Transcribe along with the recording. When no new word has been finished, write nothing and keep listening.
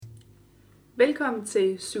Velkommen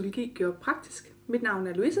til Psykologi, gjort praktisk. Mit navn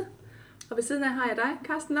er Louise, og ved siden af har jeg dig,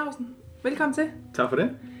 Carsten Lausen. Velkommen til. Tak for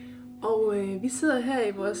det. Og vi sidder her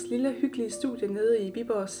i vores lille hyggelige studie nede i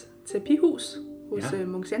Viborgs terapihus hos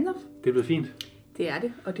Munks Jandorf. Det er blevet fint. Det er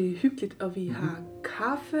det, og det er hyggeligt, og vi har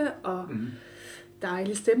kaffe og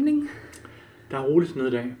dejlig stemning. Der er roligt nede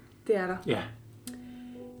i dag. Det er der. Ja.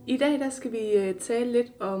 I dag der skal vi tale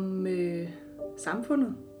lidt om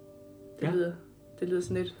samfundet. Det lyder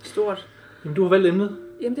sådan lidt stort. Jamen, du har valgt emnet.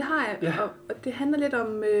 Jamen, det har jeg, og det handler lidt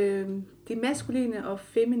om de maskuline og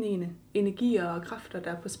feminine energier og kræfter,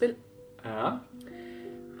 der er på spil. Ja.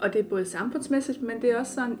 Og det er både samfundsmæssigt, men det er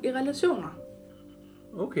også sådan i relationer.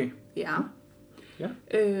 Okay. Ja. Ja.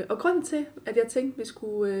 Og grunden til, at jeg tænkte, vi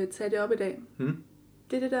skulle tage det op i dag,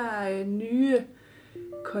 det er det der nye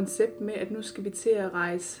koncept med, at nu skal vi til at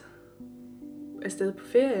rejse afsted på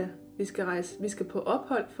ferie. Vi skal på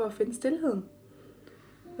ophold for at finde stilheden.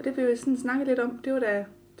 Og det vil vi sådan snakke lidt om. Det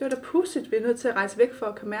var da pudsigt, vi er nødt til at rejse væk for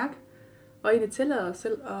at kunne mærke, og egentlig tillade os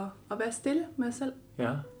selv at være stille med os selv.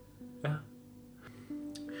 Ja.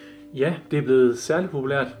 Ja, det er blevet særligt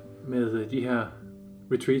populært med de her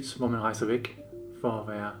retreats, hvor man rejser væk for at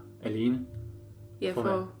være alene. Ja,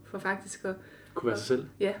 for faktisk at kunne være sig selv.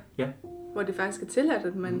 Ja. Hvor det faktisk er tilladt,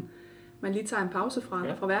 at man lige tager en pause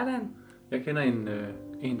fra hverdagen. Jeg kender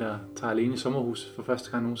en, der tager alene i sommerhus for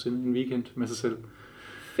første gang nogensinde en weekend med sig selv.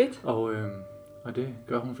 Fedt. Og det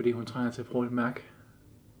gør hun, fordi hun trænger til at prøve at mærke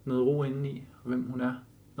noget ro indeni, og hvem hun er,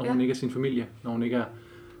 når hun ikke er sin familie, når hun ikke er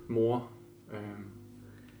mor,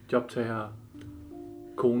 jobtager,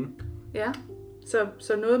 kone. Ja,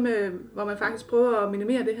 så noget med, hvor man faktisk prøver at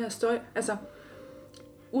minimere det her støj, altså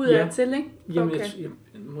udad til, ikke? Jamen,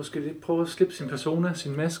 måske lidt prøve at slippe sin persona,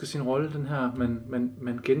 sin maske, sin rolle, den her,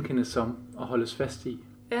 man genkendes som og holdes fast i,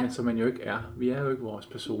 men som man jo ikke er. Vi er jo ikke vores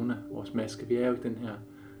persona, vores maske, vi er jo ikke den her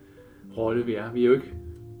rolle, vi er. Vi er jo ikke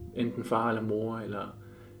enten far eller mor, eller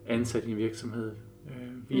ansat i en virksomhed.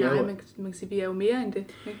 Man kan sige, vi er jo mere end det,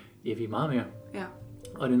 ikke? Ja, vi er meget mere. Ja.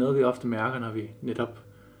 Og det er noget, vi ofte mærker, når vi netop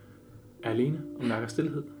er alene og mærker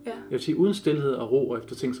stilhed. Ja. Jeg vil sige, uden stilhed og ro og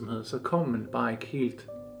eftertænksomhed, så kommer man bare ikke helt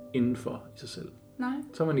indenfor i sig selv. Nej.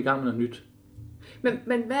 Så er man i gang med noget nyt.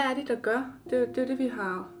 Men hvad er det, der gør? Det er det, vi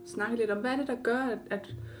har snakket lidt om. Hvad er det, der gør,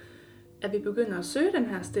 at vi begynder at søge den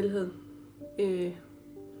her stilhed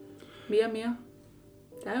mere og mere?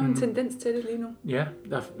 Der er jo en tendens til det lige nu. Ja,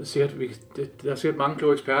 der er sikkert mange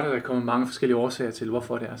kloge eksperter, der kommer mange forskellige årsager til,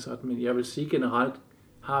 hvorfor det er sådan. Men jeg vil sige generelt,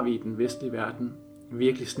 har vi i den vestlige verden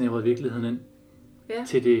virkelig snævret virkeligheden ind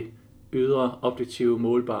til det ydre, objektive,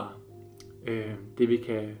 målbare. Det vi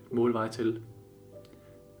kan målveje til.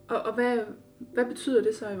 Og hvad betyder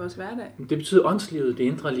det så i vores hverdag? Det betyder åndslivet, det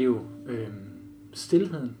indre liv,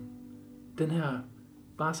 stilheden. Den her,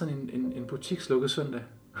 bare sådan en butikslukket søndag.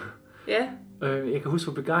 Ja. Jeg kan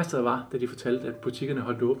huske, hvor begejstret jeg var, da de fortalte, at butikkerne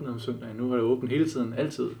holdt åbent om søndagen. Nu var det åbent hele tiden,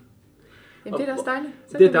 altid. Jamen, det er da også dejligt.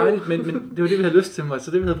 Det er dejligt, men det var det, vi havde lyst til mig,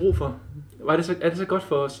 så det vi havde brug for. Er det så godt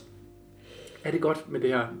for os? Er det godt med det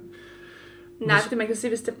her? Nej, fordi man kan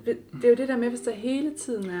sige, det er jo det der med, hvis der hele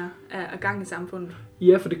tiden er gang i samfundet.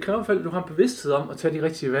 Ja, for det kræver i hvert fald, at du har en bevidsthed om at tage de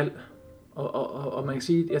rigtige valg. Og man kan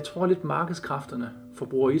sige, jeg tror lidt markedskræfterne,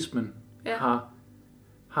 forbrugerismen,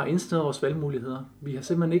 har indsnævret vores valgmuligheder. Vi har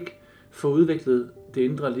simpelthen ikke fået udviklet det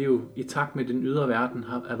indre liv i takt med, den ydre verden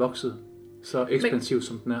er vokset så ekspansiv,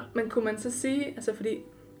 som den er. Men kunne man så sige, altså fordi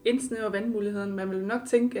indsnævrer valgmulighederne, man vil nok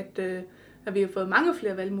tænke, at vi har fået mange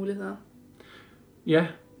flere valgmuligheder. Ja,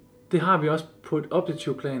 det har vi også på et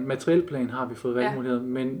objektivt plan, materielt plan har vi fået valgmuligheder,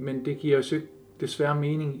 men det giver os ikke desværre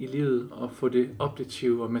mening i livet at få det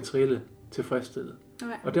objektive og materielle tilfredsstillet.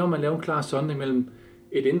 Og der må man lave en klar sondring mellem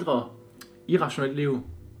et indre irrationelt liv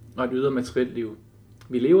og et ydre materielt liv.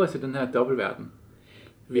 Vi lever til den her dobbeltverden.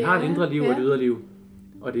 Vi har et indre liv og et ydre liv,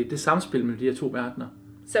 og det er det samspil med de her to verdener,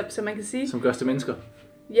 så man kan sige, som gør os til mennesker.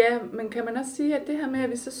 Ja, men kan man også sige, at det her med,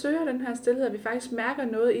 at vi så søger den her stilhed, at vi faktisk mærker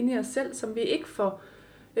noget inde i os selv, som vi ikke får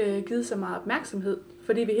givet så meget opmærksomhed,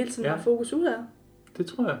 fordi vi hele tiden har fokus udad? Det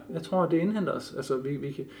tror jeg. Jeg tror, det indhenter os. Altså,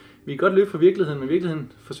 vi kan godt løbe fra virkeligheden, men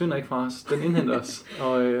virkeligheden forsvinder ikke fra os. Den indhenter os.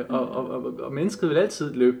 Og mennesket vil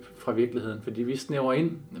altid løbe fra virkeligheden, fordi vi snæver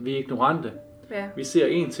ind, vi er ignorante. Ja. Vi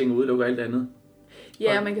ser én ting og udelukker alt andet.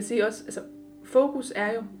 Ja, og man kan sige også, altså fokus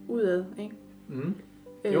er jo udad, ikke?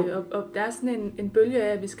 Og der er sådan en bølge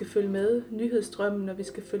af, at vi skal følge med nyhedsstrømmen, og vi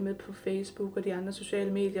skal følge med på Facebook og de andre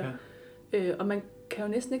sociale medier. Ja. Og man kan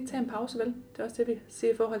jo næsten ikke tage en pause, vel? Det er også det, vi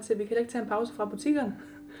siger i forhold til, at vi kan ikke tage en pause fra butikkerne.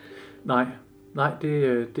 Nej,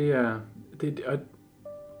 det er...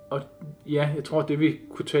 Og ja, jeg tror, det vi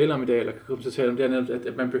kunne tale om i dag, eller kan komme til at tale om, det er,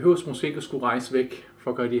 at man behøver måske ikke at skulle rejse væk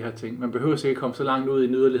for at gøre de her ting. Man behøver ikke at komme så langt ud i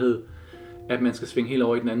en yderlighed, at man skal svinge helt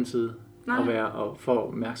over i den anden side og for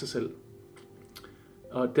at mærke sig selv.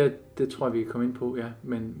 Og det tror jeg, vi kan komme ind på, ja.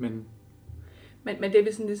 Men det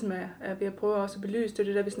vi sådan ligesom er ved at prøve også at belyse, det er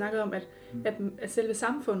det der, vi snakkede om, at selve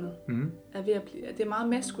samfundet er ved at blive, at det er meget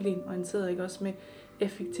maskulin orienteret, ikke? Også med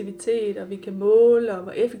effektivitet, og vi kan måle, og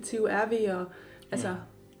hvor effektive er vi, og altså... Ja.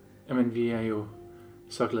 Jamen, vi er jo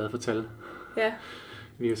så glade for tal. Ja.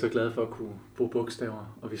 Vi er jo så glade for at kunne bruge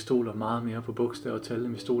bogstaver, og vi stoler meget mere på bogstaver og tal,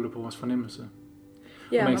 end vi stoler på vores fornemmelse.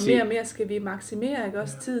 Ja, og mere og mere skal vi maksimere, ikke?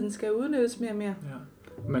 Også tiden skal udnyttes mere og mere.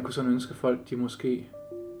 Ja. Man kunne sådan ønske folk, de måske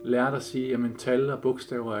lærte at sige, at tal og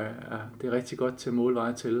bogstaver det er rigtig godt til at måle,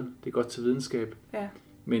 veje til. Det er godt til videnskab. Ja.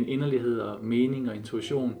 Men inderlighed og mening og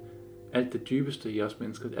intuition, alt det dybeste i os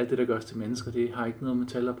mennesker, alt det, der gør os til mennesker, det har ikke noget med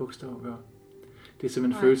tal og bogstaver at gøre. Det er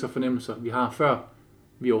simpelthen følelser og fornemmelser, vi har før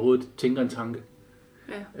vi overhovedet tænker en tanke.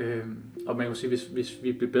 Ja. Og man kan sige, hvis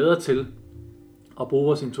vi bliver bedre til at bruge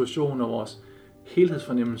vores intuition og vores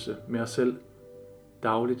helhedsfornemmelse med os selv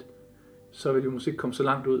dagligt, så vil vi måske komme så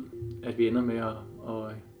langt ud, at vi ender med at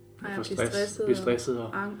få stress, blive stresset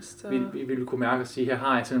og angst. Og... Vi vil kunne mærke og sige, her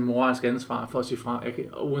har jeg sådan en moralsk ansvar for at sige fra.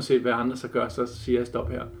 Og uanset hvad andre så gør, så siger jeg stop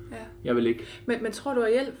her. Ja. Jeg vil ikke. Men tror du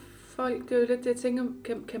at hjælp folk? Det er jo lidt det, jeg tænker,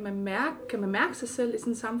 kan man mærke sig selv i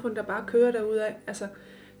sådan et samfund, der bare kører derudad? Altså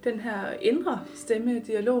den her indre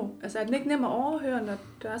stemme-dialog. Altså er den ikke nem at overhøre, når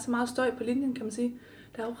der er så meget støj på linjen, kan man sige?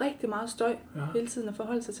 Der er jo rigtig meget støj hele tiden at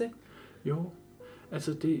forholde sig til. Jo,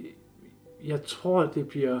 altså jeg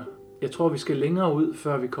tror, vi skal længere ud,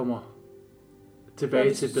 før vi kommer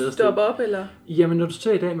tilbage til et bedre sted. Stoppe op, eller? Jamen, når du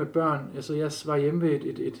ser i dag med børn, altså jeg var hjemme ved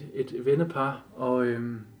et vennepar, og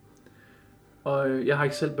jeg har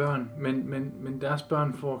ikke selv børn, men deres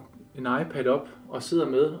børn får en iPad op og sidder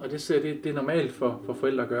med, og det er normalt for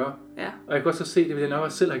forældre at gøre. Ja. Og jeg kan også se, det ville jeg nok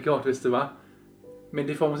også selv have gjort, hvis det var. Men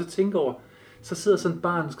det får mig så at tænke over, så sidder sådan et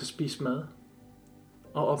barn, der skal spise mad,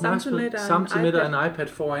 og opmærksomhed, samtidig med, der er en iPad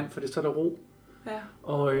foran, for det så er der ro. Ja.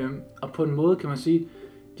 Og på en måde kan man sige,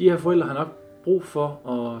 de her forældre har nok brug for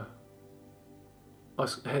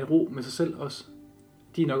at have ro med sig selv også.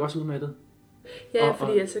 De er nok også udmattet. Ja,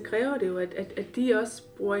 fordi altså kræver det jo, at de også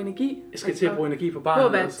bruger energi. Skal til at bruge energi på barnet. På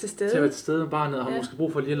at være til stede. Til at være til stede med barnet, og har måske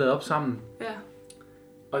brug for at lige lade op sammen. Ja.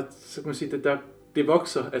 Og så kan man sige, det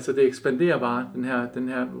vokser, altså det ekspanderer bare,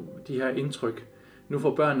 de her indtryk. Nu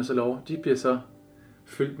får børnene så lov, de bliver så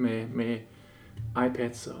fyldt med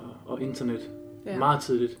iPads og internet meget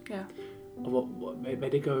tidligt. Ja. Og hvad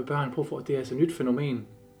det gør ved børn, prøv for, det er altså et nyt fænomen,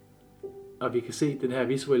 og vi kan se den her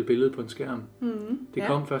visuelle billede på en skærm. Mm-hmm. Det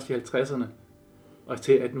kom først i 50'erne, og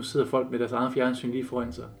til at nu sidder folk med deres eget fjernsyn lige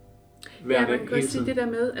foran sig. Hver dag, man kan også sige det der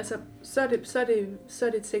med, altså så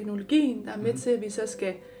er det teknologien, der er med til, at vi så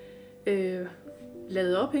skal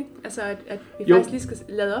lade op, ikke? Altså at vi faktisk lige skal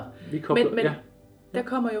lade op. Men der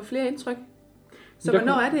kommer jo flere indtryk. Så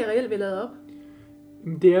hvornår er det reelt, vi lader op?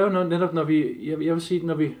 Det er jo netop, når vi, jeg vil sige,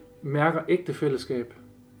 når vi mærker ægte fællesskab.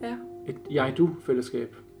 Ja. Et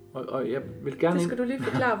jeg-du-fællesskab. Og jeg vil gerne... Det skal du lige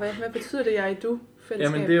forklare, hvad betyder det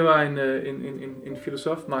jeg-du-fællesskab? Jamen det var en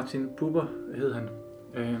filosof, Martin Buber hed han,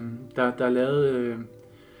 der lavede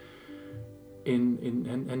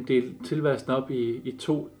han delte tilværelsen op i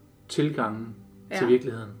 2 tilgange til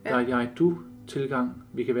virkeligheden. Der er jeg-du-tilgang,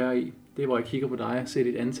 vi kan være i. Det er, hvor jeg kigger på dig, ser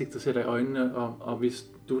dit ansigt og ser dig i øjnene, og hvis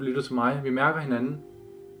du lytter til mig, vi mærker hinanden.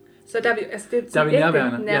 Så der er vi, altså det er vi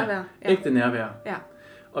nærværende. Nærvær. Ja. Ægte nærvær. Ja.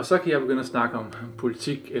 Og så kan jeg begynde at snakke om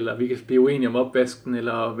politik, eller vi kan blive uenige om opvasken,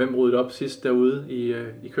 eller hvem rodede op sidst derude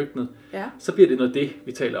i køkkenet. Ja. Så bliver det det,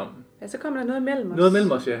 vi taler om. Ja, så kommer der noget mellem os. Noget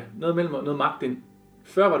mellem os, ja. Noget magt ind.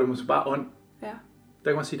 Før var det måske bare ånd. Ja.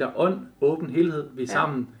 Der kan man sige, der er ånd, åben helhed, vi er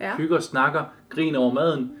sammen, hygger, snakker, griner over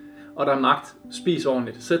maden, og der er magt, spis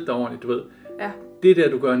ordentligt, sæt dig ordentligt, du ved. Ja. Det der,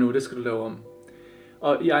 du gør nu, det skal du lave om.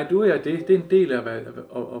 Og jeg-du er det er en del af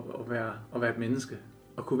at være et menneske,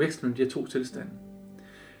 og kunne veksle mellem de her 2 tilstande.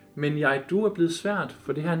 Men jeg-du er blevet svært,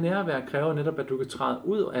 for det her nærvær kræver netop, at du kan træde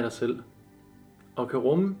ud af dig selv, og kan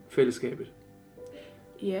rumme fællesskabet.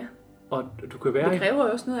 Ja. Og du kan være... Det kræver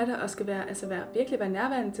jo også noget af dig, at skal virkelig være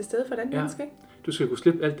nærværende til stede for den menneske, ikke? Du skal kunne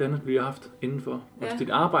slippe alt det andet, vi har haft indenfor. Og hvis dit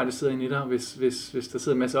arbejde sidder inde i dig, hvis der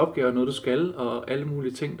sidder en masse opgaver, noget du skal, og alle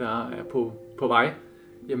mulige ting, der er på vej,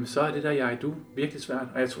 jamen så er det der jeg-du virkelig svært.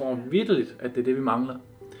 Og jeg tror vitterligt, at det er det, vi mangler.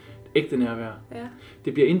 Ægte nærvær. Ja.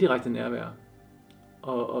 Det bliver indirekte nærvær.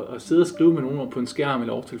 Og sidde og skrive med nogen på en skærm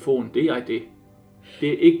eller over telefonen, det er det.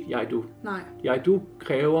 Det er ikke jeg-du. Nej. Jeg-du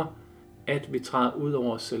kræver, at vi træder ud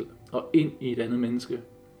over os selv og ind i et andet menneske.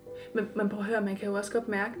 Men prøv at høre, man kan jo også godt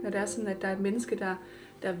mærke, når det er sådan, at der er et menneske,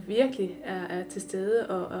 der virkelig er til stede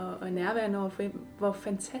og er nærværende overfor, hvor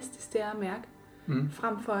fantastisk det er at mærke.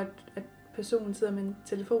 Frem for at personen sidder med en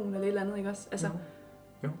telefon eller et eller andet, ikke også? Altså,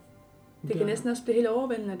 jo. Det kan næsten også blive helt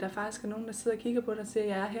overvældende, at der faktisk er nogen, der sidder og kigger på dig og siger,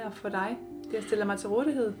 jeg er her for dig. Jeg stiller mig til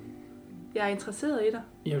rådighed. Jeg er interesseret i dig.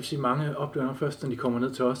 Jeg vil sige, at mange oplever nok først, når de kommer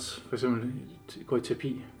ned til os, for eksempel går i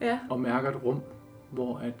terapi, og mærker et rum,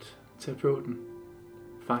 hvor at terapeuten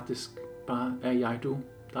faktisk bare er jeg-du.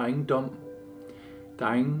 Der er ingen dom. Der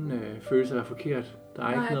er ingen følelse af at være forkert. Der er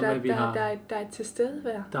ikke noget med, at vi har... Der er et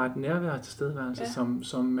tilstedevær. Der er et nærvær til tilstedeværelse,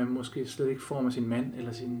 som man måske slet ikke får med sin mand,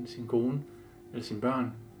 eller sin kone, eller sine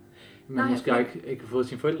børn. Man måske ikke har fået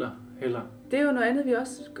sine forældre heller. Det er jo noget andet, vi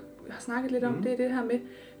også har snakket lidt om. Det er det her med,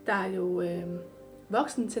 der er jo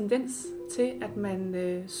voksen tendens til, at man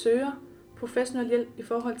søger professionel hjælp i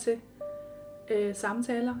forhold til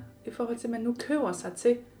samtaler, i forhold til, at man nu køber sig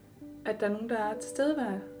til, at der er nogen, der er til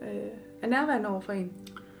stedeværende, er nærværende over for en.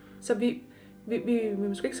 Så vi er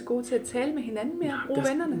måske ikke så gode til at tale med hinanden mere, bruge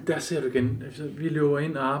vennerne. Der ser du igen. Vi løber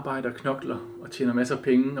ind og arbejder og knokler og tjener masser af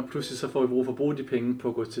penge, og pludselig så får vi brug for at bruge de penge på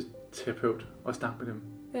at gå til terapeut og snakke med dem.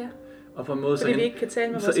 Ja. Og på en måde, fordi vi ikke kan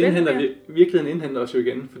tale med vores venner mere. Virkeligheden indhenter os jo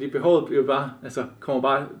igen, fordi behovet bliver bare, kommer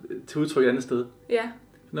bare til udtryk et andet sted. Ja.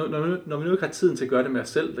 Når vi nu ikke har tiden til at gøre det med os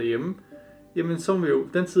selv derhjemme, jamen så må vi jo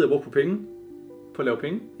den tid at bruge på penge, på at lave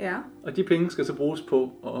penge. Ja. Og de penge skal så bruges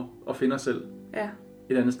på at finde os selv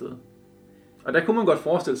et andet sted. Og der kunne man godt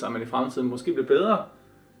forestille sig, at man i fremtiden måske bliver bedre.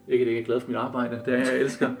 Ikke at jeg er glad for mit arbejde, det er, jeg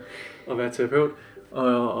elsker at være terapeut,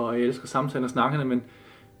 og jeg elsker samtalen og snakkerne,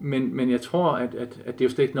 men jeg tror, at det er jo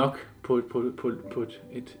slet ikke nok på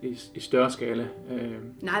et større skala.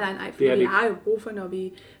 Nej, for vi har jo brug for, når vi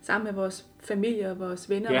er sammen med vores familie og vores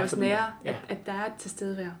venner og vores nære, at der er et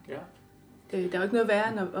tilstedevær. Ja. Der er jo ikke noget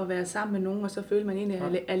værre end at være sammen med nogen, og så føler man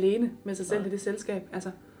egentlig alene med sig selv i det selskab.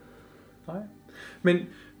 Altså. Nej. Men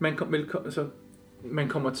man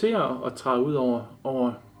kommer til at træde ud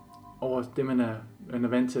over det, man er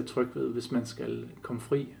vant til at trykke ved, hvis man skal komme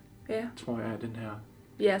fri, tror jeg, af den her.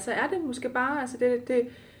 Ja, så er det måske bare, altså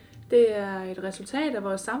det er et resultat af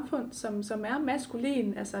vores samfund, som er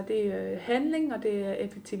maskulin. Altså det er handling, og det er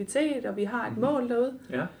effektivitet, og vi har et mål derude.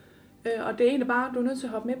 Ja. Og det er egentlig bare, du er nødt til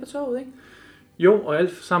at hoppe med på toget, ikke? Jo, og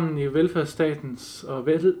alt sammen i velfærdsstatens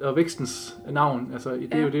og vækstens navn. Altså,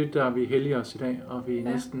 det er jo det, der vi helliger os i dag, og vi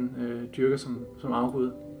næsten dyrker som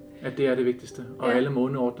afgud. At det er det vigtigste. Og alle må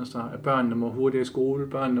underordne sig. At børnene må hurtigere i skole,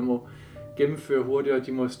 børnene må gennemføre hurtigere,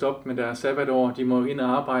 de må stoppe med deres sabbatår, de må ind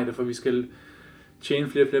og arbejde, for vi skal tjene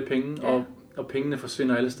flere og flere penge, og pengene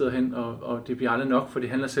forsvinder alle steder hen, og det bliver aldrig nok, for det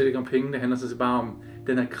handler slet ikke om penge, det handler så bare om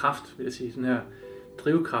den her kraft, vil jeg sige, den her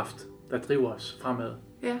drivkraft, der driver os fremad.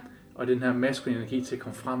 Ja. Og den her maskuline energi til at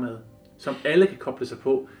komme fremad, som alle kan koble sig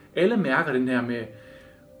på. Alle mærker den her med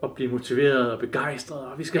at blive motiveret og begejstret,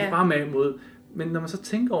 og vi skal fremad mod. Men når man så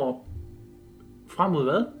tænker over, frem mod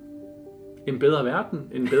hvad? En bedre verden,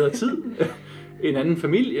 en bedre tid, en anden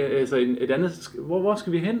familie, altså et andet, hvor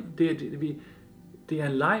skal vi hen? Det er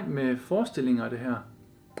en leg med forestillinger, det her.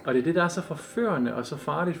 Og det er det, der er så forførende og så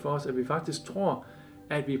farligt for os, at vi faktisk tror,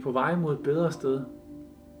 at vi er på vej mod et bedre sted.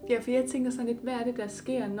 Ja, for jeg tænker sådan lidt, hvad er det, der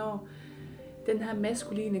sker, når den her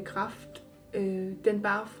maskuline kraft, den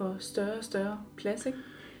bare får større og større plads, ikke?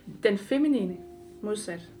 Den feminine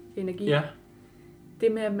modsat energi. Ja.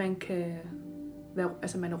 Det med, at man kan være,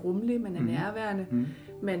 altså man er rummelig, man er nærværende,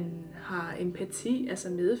 man har empati, altså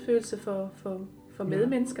medfølelse for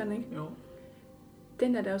medmenneskerne, ikke? Jo.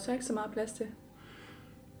 Den er der jo så ikke så meget plads til.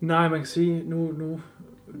 Nej, man kan sige, nu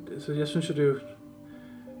så jeg synes jo,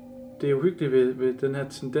 det er jo hyggeligt ved den her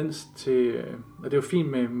tendens til, og det er jo fint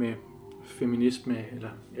med feminisme, eller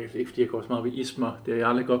ikke fordi jeg går så meget ved ismer, det er jeg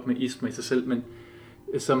aldrig godt med ismer i sig selv, men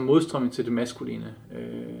som modstrømning til det maskuline,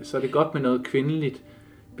 så er det godt med noget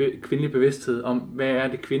kvindelig bevidsthed om, hvad er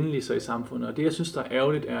det kvindelige så i samfundet. Og det, jeg synes, der er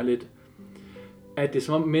ærgerligt, er lidt, at det er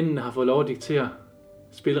som om mændene har fået lov at diktere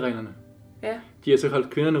spillereglerne. Ja. De har så holdt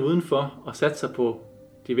kvinderne udenfor og sat sig på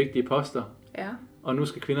de vigtige poster. Ja. Og nu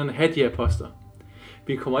skal kvinderne have de her poster.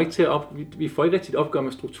 Vi får ikke rigtig et opgør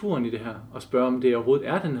med strukturen i det her, og spørge, om det overhovedet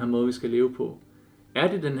er den her måde, vi skal leve på.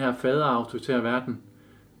 Er det den her faderautoritære verden,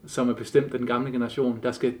 som er bestemt af den gamle generation,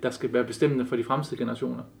 der skal være bestemmende for de fremtidige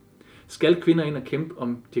generationer? Skal kvinder ind og kæmpe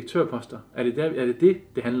om direktørposter? Er det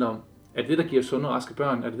handler om? Er det det, der giver sunde og raske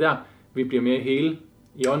børn? Er det der, vi bliver mere hele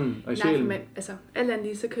i ånden og i sjælen? Nej, men altså, alt andet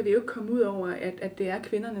lige, så kan vi jo ikke komme ud over, at det er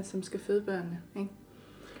kvinderne, som skal føde børnene, ikke?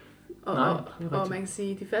 Og man kan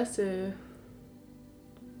sige, de første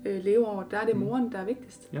leveår, der er det moren, der er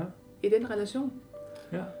vigtigst i den relation.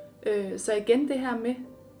 Ja. Så igen det her med,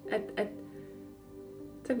 at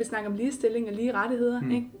så kan vi snakke om ligestilling og lige rettigheder,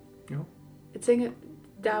 ikke? Jo. Jeg tænker,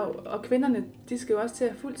 og kvinderne, de skal jo også til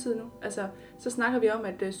at have fuld tid nu. Altså, så snakker vi om,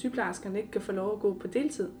 at sygeplejerskerne ikke kan få lov at gå på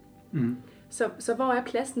deltid. Mm. Så hvor er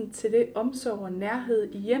pladsen til det omsorg og nærhed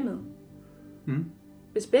i hjemmet? Mm.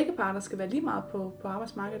 Hvis begge parter skal være lige meget på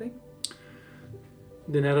arbejdsmarkedet, ikke?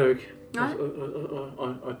 Den er der jo ikke. Nej.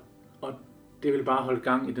 Og det vil bare holde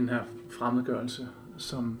gang i den her fremmedgørelse,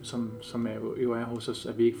 som jo er hos os,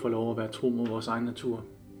 at vi ikke får lov at være tro mod vores egen natur,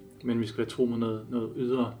 men vi skal være tro mod noget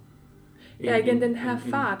ydre. Ja, igen den her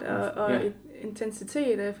fart og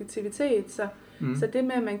intensitet og effektivitet, så det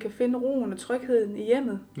med, at man kan finde roen og trygheden i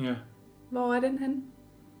hjemmet, hvor er den henne?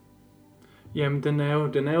 Jamen, den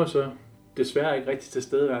er jo så desværre ikke rigtig til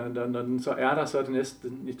stedeværende. Når den så er der, så er det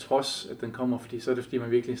næsten i trods, at den kommer, fordi så er det fordi,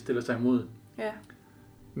 man virkelig stiller sig imod. Ja.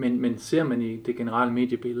 Men ser man i det generelle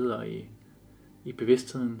mediebillede og i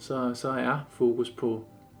bevidstheden, så er fokus på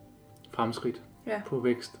fremskridt, på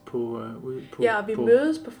vækst, på ja, og vi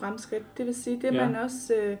mødes på fremskridt. Det vil sige, det man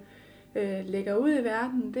også lægger ud i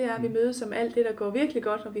verden, det er, at vi mødes om alt det, der går virkelig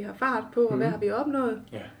godt, og vi har fart på, og hvad har vi opnået.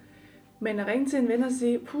 Ja. Men at ringe til en ven og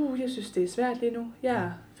sige, jeg synes, det er svært lige nu.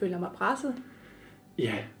 Jeg føler mig presset.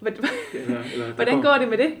 Ja. Hvordan går det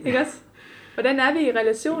med det, ikke også? Hvordan er vi i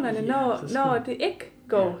relationerne, når det ikke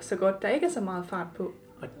går så godt, der ikke er så meget fart på?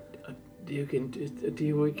 Og det er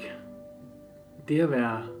jo ikke... Det at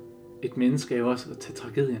være et menneske er jo også at tage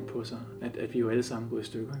tragedien på sig, at vi jo alle sammen går i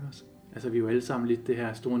stykker, ikke også? Altså, vi er jo alle sammen lidt det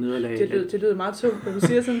her store nederlag. Det lyder meget tungt, når du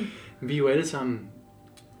siger sådan. Vi er jo alle sammen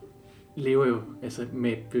lever jo altså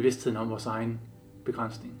med bevidstheden om vores egen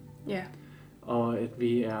begrænsning. Ja. Og at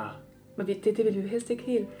vi er... Men det vil vi jo helst ikke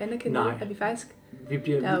helt anerkende, at vi faktisk...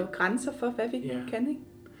 Der er jo grænser for, hvad vi kan, ikke?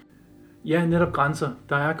 Ja, netop grænser.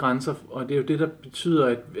 Der er grænser, og det er jo det, der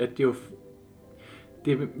betyder, at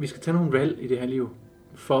vi skal tage nogle valg i det her liv,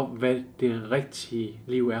 for hvad det rigtige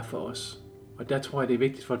liv er for os. Og der tror jeg, det er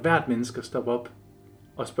vigtigt for hvert menneske at stoppe op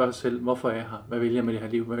og spørge sig selv, hvorfor er jeg her? Hvad vil jeg med det her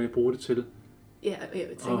liv? Hvad vil jeg bruge det til? Ja, og jeg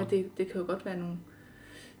tænker, det kan jo godt være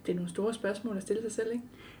nogle store spørgsmål at stille sig selv, ikke?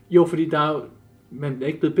 Jo, fordi man er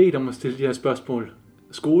ikke blevet bedt om at stille de her spørgsmål.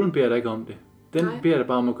 Skolen beder dig ikke om det. Den beder dig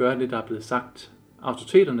bare om at gøre det, der er blevet sagt.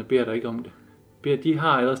 Autoriteterne beder dig ikke om det. De har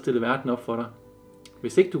allerede stillet verden op for dig.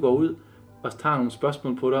 Hvis ikke du går ud og tager nogle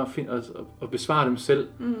spørgsmål på dig og besvarer dem selv,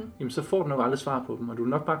 jamen så får du nok aldrig svar på dem, og du vil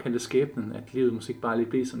nok bare kalde det skæbnen, at livet måske ikke bare lige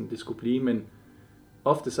bliver, som det skulle blive, men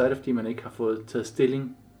ofte så er det, fordi man ikke har fået taget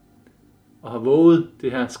stilling og har våget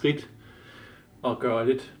det her skridt og gøre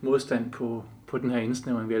lidt modstand på den her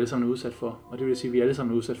indsnævring, vi alle sammen er udsat for. Og det vil sige, at vi alle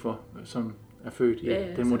sammen er udsat for, som er født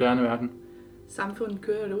i den moderne verden. Samfundet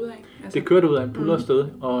kører det ud af. Altså. Det kører det ud af, buller sted,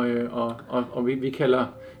 og vi kalder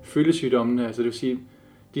følgesygdommene, altså det vil sige,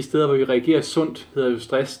 de steder, hvor vi reagerer sundt, hedder jo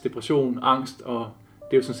stress, depression, angst, og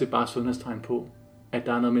det er jo sådan set bare sundhedstegn på, at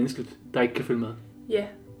der er noget menneskeligt, der ikke kan følge med. Ja,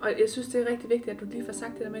 og jeg synes, det er rigtig vigtigt, at du lige får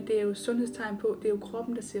sagt det der med, at det er jo sundhedstegn på, det er jo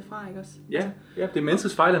kroppen, der siger fra, ikke også? Ja, det er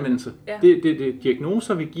menneskets fejlanvendelse. Ja. Det er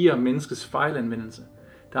diagnoser, vi giver menneskets fejlanvendelse.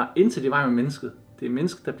 Der er intet i vejen med mennesket. Det er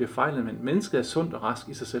mennesket, der bliver fejlanvendt. Mennesket er sundt og rask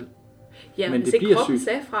i sig selv. Ja, men hvis ikke kroppen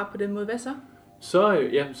sagde fra på den måde, hvad så?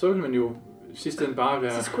 Så vil man jo sidst ende bare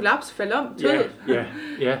være... Så kollaps, falde om,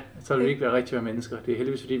 så vil vi ikke være rigtig være mennesker. Det er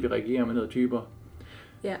heldigvis, fordi vi reagerer med noget dybere.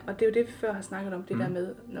 Ja, og det er jo det, vi før har snakket om, det der med,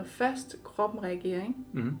 når først kroppen reagerer,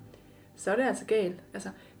 ikke? Så er det altså galt. Altså,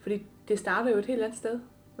 fordi det starter jo et helt andet sted.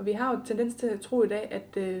 Og vi har jo tendens til at tro i dag,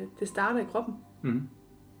 at det starter i kroppen.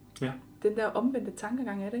 Ja. Den der omvendte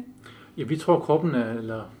tankegang er det, ikke? Ja, vi tror, kroppen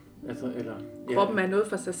er... Kroppen er noget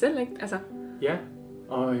for sig selv, ikke? Altså. Ja,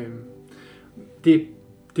 og det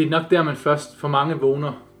er nok der, man først for mange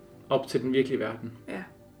vågner op til den virkelige verden. Ja.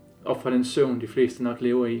 Og fra den søvn, de fleste nok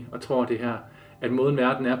lever i, og tror det her, at måden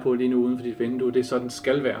verden er på lige nu uden for dit vindue, det er sådan, det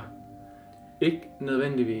skal være. Ikke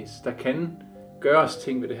nødvendigvis. Der kan gøres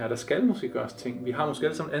ting ved det her. Der skal måske gøres ting. Vi har måske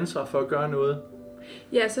alle sammen ansvar for at gøre noget.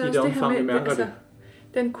 Ja, så i det omfang, vi mærker det.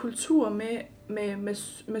 Den kultur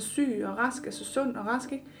med syg og rask, altså sund og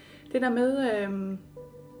rask, ikke? Det der med,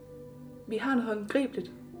 vi har noget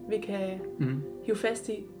håndgribeligt, vi kan hive fast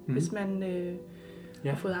i, hvis man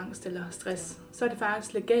har fået angst eller stress. Så er det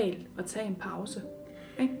faktisk legalt at tage en pause.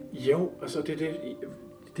 Ikke? Jo, altså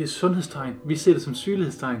det er sundhedstegn. Vi ser det som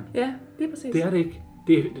sygelighedstegn. Ja, det er præcis. Det er det ikke.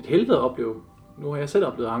 Det er et helvede at opleve. Nu har jeg selv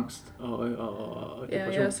oplevet angst og depression.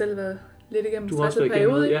 Ja, jeg har selv været lidt igennem en stresset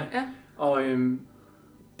periode. Ja. Og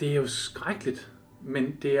det er jo skrækkeligt.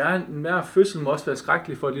 Men det er hver fødsel må også være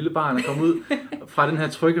skrækkelig for et lille barn at komme ud fra den her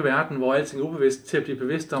trygge verden, hvor alting er ubevidst, til at blive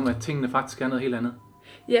bevidst om, at tingene faktisk er noget helt andet.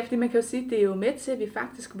 Ja, fordi man kan jo sige, at det er jo med til, at vi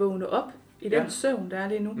faktisk vågner op i den søvn, der er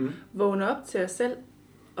lige nu. Vågner op til os selv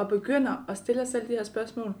og begynder at stille os selv de her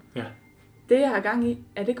spørgsmål. Ja. Det, jeg har gang i,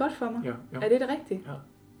 er det godt for mig? Jo. Er det rigtige? Ja.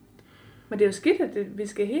 Men det er jo skidt, at vi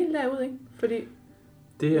skal helt derud, ikke? Fordi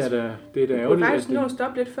det er da ærgerligt. Vi kunne faktisk nå at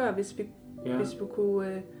stoppe lidt før, hvis vi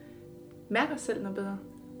kunne mærke os selv noget bedre.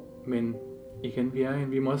 Men igen,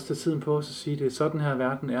 vi må også tage tiden på os og sige, det er sådan her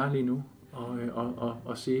verden er lige nu.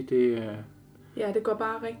 Og sige, det er... Ja, det går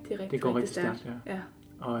bare rigtig stærkt. Ja.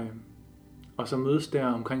 Og så mødes der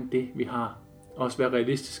omkring det, vi har. Også være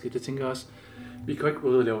realistiske. Det tænker jeg også, vi kan ikke gå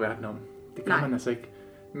ud og lave verden om. Det kan man altså ikke.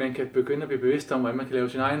 Man kan begynde at blive bevidst om, hvordan man kan lave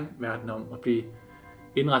sin egen verden om, og blive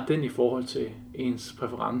indrette den i forhold til ens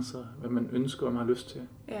præferencer, hvad man ønsker, hvad man har lyst til.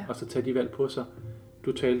 Ja. Og så tage de valg på sig.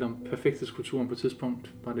 Du talte om perfekthedskulturen på et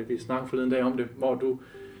tidspunkt, var det vi snakkede forleden dag om det, hvor du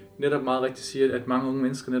netop meget rigtigt siger, at mange unge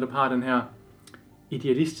mennesker netop har den her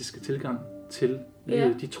idealistiske tilgang til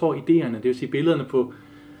livet. De tror idéerne, det vil sige billederne på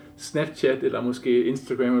Snapchat eller måske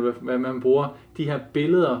Instagram eller hvad man bruger, de her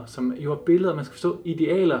billeder, som jo er billeder, man skal forstå,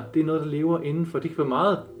 idealer, det er noget, der lever indenfor. Det kan være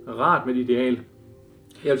meget rart med et ideal.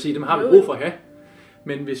 Jeg vil sige, dem har vi brug for at have.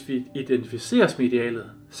 Men hvis vi identificerer os med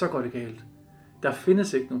idealet, så går det galt. Der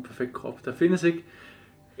findes ikke nogen perfekt krop. Der findes ikke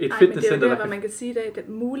et fitnesscenter. Det er jo der, hvor man kan sige, at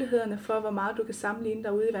mulighederne for, hvor meget du kan sammenligne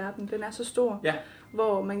dig ude i verden, den er så stor. Ja.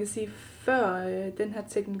 Hvor man kan sige, før den her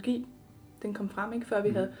teknologi, den kom frem, ikke før vi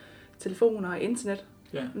havde telefoner og internet,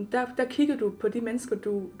 der kiggede du på de mennesker,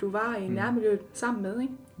 du var i nærmiljøet sammen med,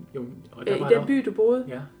 ikke? Jo, og i den by, du boede.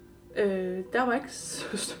 Ja. Der var ikke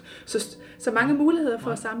så mange muligheder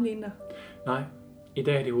for at sammenligne dig. Nej, i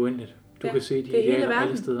dag er det uendeligt. Du kan se de idealer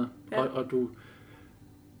alle steder, og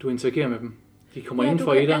du interagerer med dem. De kommer ind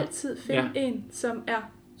for dig. Du kan altid finde en, som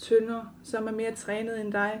er tyndere, som er mere trænet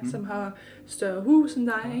end dig, som har større hus end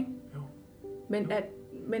dig, ikke? Jo.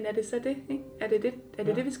 Men er det så det, ikke? Er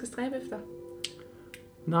det det, vi skal stræbe efter?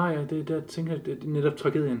 Nej, der tænker jeg, det er netop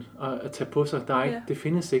tragedien at tage på sig. Der er ikke, det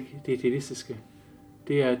findes ikke, det idealistiske.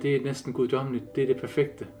 Det er næsten guddommeligt. Det er det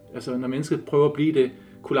perfekte. Altså, når mennesket prøver at blive det,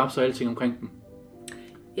 kollapser alting omkring dem.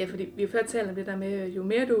 Ja, fordi vi har før talt om det der med, jo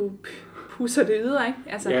mere du pusser det ydre, ikke?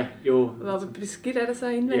 Altså, hvor beskidt er det så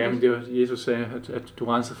indvendigt? Ja, men det var, Jesus sagde, at du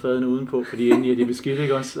renser fadene udenpå, fordi indeni er det beskidt,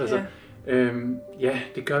 ikke også? Altså,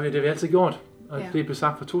 det gør vi, det har vi altid gjort. Og det blev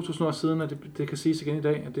sagt for 2000 år siden, og det kan siges igen i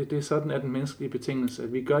dag, at det er sådan, at den menneskelige betingelse,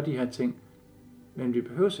 at vi gør de her ting, men vi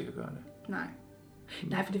behøver ikke at gøre det.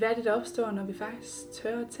 Nej, for hvad er det, der opstår, når vi faktisk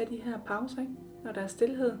tør at tage de her pauser, ikke? Når der er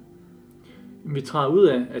stilhed? Vi træder ud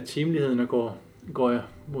af timeligheden og går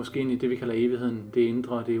måske ind i det, vi kalder evigheden. Det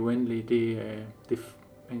indre, det uendelige, det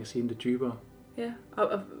man kan sige, det dybere. Ja,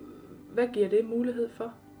 og hvad giver det mulighed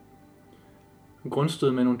for?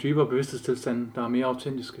 Grundstød med nogle dybere bevidsthedstilstande, der er mere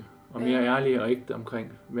autentiske og mere ærlige og ægte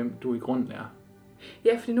omkring, hvem du i grunden er.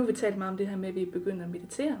 Ja, fordi nu har vi talt meget om det her med, at vi begynder at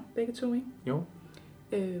meditere, begge to, ikke? Jo.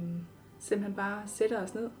 Simpelthen bare sætter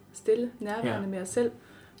os ned, stille, nærværende med os selv,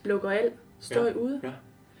 lukker alt, står ude. Ja.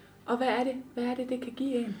 Og hvad er det, det kan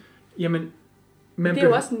give en? Jamen, det er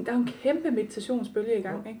jo også der er en kæmpe meditationsbølge i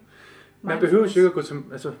gang, ikke? Man behøver jo ikke at gå til,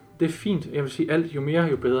 altså det er fint, jeg vil sige alt, jo mere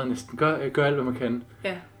jo bedre næsten, gør alt hvad man kan.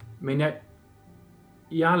 Ja. Men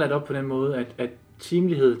jeg har lagt op på den måde, at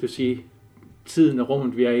timelighed, det vil sige tiden og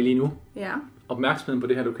rummet, vi er i lige nu, opmærksomheden på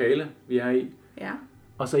det her lokale, vi er i,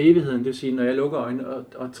 og så evigheden, det vil sige, når jeg lukker øjnene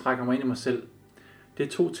og trækker mig ind i mig selv, det er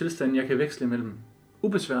 2 tilstande, jeg kan veksle mellem.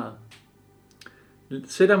 Ubesværet.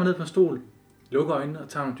 Sætter mig ned på en stol, lukker øjnene og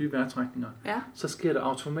tager nogle dybe vejrtrækninger, så sker der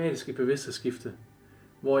automatisk et bevidsthedsskifte,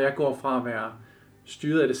 hvor jeg går fra at være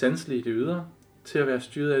styret af det sanselige, det ydre, til at være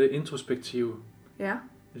styret af det introspektive. Ja.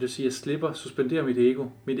 Det vil sige, at jeg suspenderer mit ego.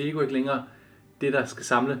 Mit ego er ikke længere det, der skal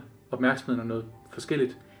samle opmærksomheden om noget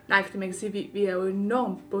forskelligt. Nej, fordi man kan sige, at vi er jo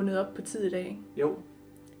enormt bundet op på tid i dag, ikke? Jo.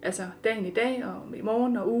 Altså dagen i dag, og i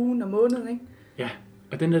morgen, og ugen, og måneden, ikke? Ja,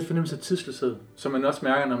 og den der fornemmelse af tidsløshed, som man også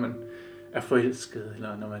mærker, når man er forelsket,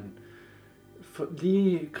 eller når man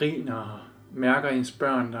lige griner og mærker ens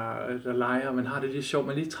børn, der leger, og man har det lidt sjovt,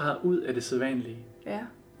 man lige træder ud af det sædvanlige,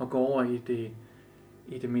 og går over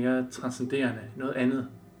i det mere transcenderende, noget andet.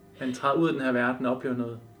 Man træder ud af den her verden og oplever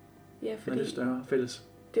noget lidt større fælles.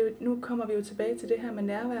 Nu kommer vi jo tilbage til det her med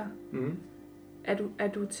nærvær. Mm-hmm. Er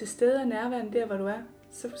du til stede af nærværen der, hvor du er,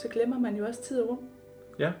 så glemmer man jo også tid og rum.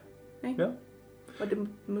 Ja. Ikke? Ja. Og det er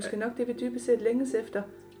måske nok det, vi dybest set længes efter,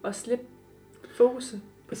 at slippe fokuset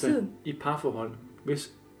på tiden. I parforhold,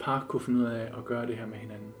 hvis par kunne finde ud af at gøre det her med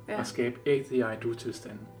hinanden, og skabe ægte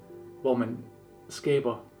jeg-du-tilstanden, hvor man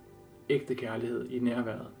skaber ægte kærlighed i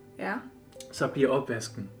nærværet, så bliver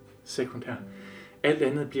opvasken sekundær. Alt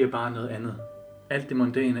andet bliver bare noget andet. Alt det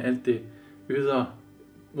mondæne, alt det ydre,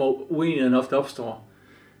 hvor uenigheden ofte opstår,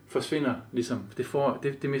 forsvinder ligesom.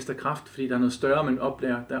 Det mister kraft, fordi der er noget større, man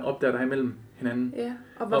opdager der imellem hinanden. Ja,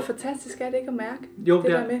 og hvor fantastisk er det ikke at mærke det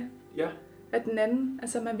der med, at den anden,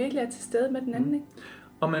 altså man virkelig er til stede med den anden, ikke?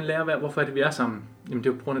 Og man lærer, hvorfor er det, vi er sammen? Jamen det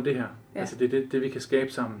er jo på grund af det her. Ja. Altså det er det, vi kan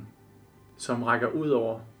skabe sammen, som rækker ud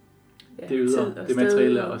over det ydre, det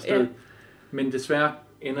materielle og sted. Men desværre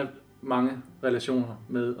ender mange relationer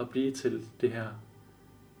med at blive til det her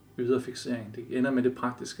ydre fiksering. Det ender med det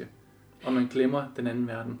praktiske, og man glemmer den anden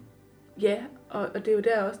verden. Ja, og det er jo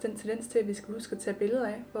der også den tendens til, at vi skal huske at tage billeder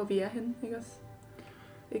af, hvor vi er henne, ikke også?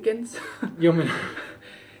 Igen, så Jo, men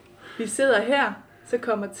vi sidder her, så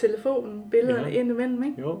kommer telefonen, billederne ind imellem,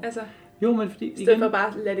 ikke? Jo. Altså, jo, men fordi i stedet for bare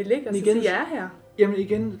at lade det ligge og så sige, jeg er her. Jamen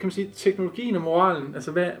igen, kan man sige, teknologien og moralen,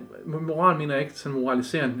 altså moral mener jeg ikke sådan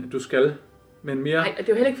moraliserende, at du skal, men mere... Nej, det er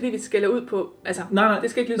jo heller ikke, fordi vi skælder ud på, altså, nej, det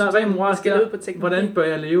skal ikke lyde som vi skælder ud på teknologi. Hvordan bør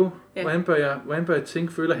jeg leve? Ja. Hvordan bør jeg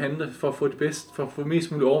tænke, føle og handle for at få det bedste, for at få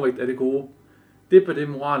mest mulig overvægt af det gode? Det bør det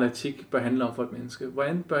moral og etik bør handle om for et menneske.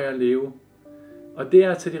 Hvordan bør jeg leve? Og det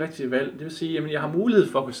er at tage de rigtige valg. Det vil sige, at jeg har mulighed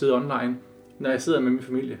for at kunne sidde online, når jeg sidder med min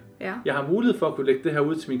familie. Ja. Jeg har mulighed for at kunne lægge det her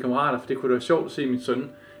ud til mine kammerater, for det kunne være sjovt at se min søn,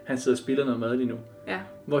 han sidder og spiller noget mad lige nu. Ja.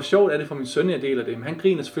 Hvor sjovt er det for min søn, jeg deler det? Men han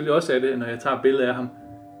griner selvfølgelig også af det, når jeg tager et billede af ham.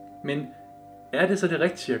 Men er det så det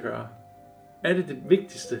rigtige at gøre? Er det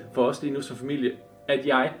vigtigste for os lige nu som familie, at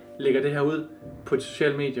jeg lægger det her ud på de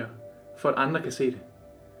sociale medier, for at andre kan se det?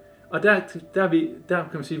 Og der kan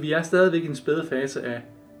man sige, at vi er stadigvæk i en spæde fase af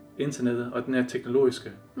internettet og den her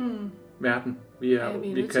teknologiske verden, vi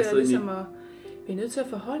er kastet ind i. Vi er nødt til at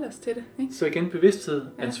forholde os til det. Ikke? Så igen bevidsthed,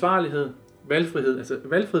 ansvarlighed, valgfrihed. Altså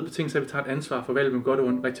valgfrihed betinges, at vi tager et ansvar for valg med godt og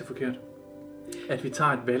ondt, rigtig forkert. At vi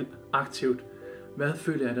tager et valg aktivt. Hvad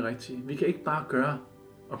føler jeg det rigtige? Vi kan ikke bare gøre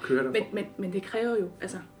og køre derfra. Men det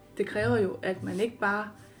kræver jo, at man ikke bare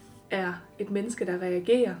er et menneske, der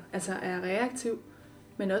reagerer, altså er reaktiv,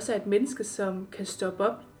 men også er et menneske, som kan stoppe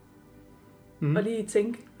op og lige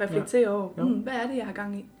tænke, reflektere over, hvad er det, jeg har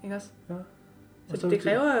gang i? Ikke også? Ja. Så det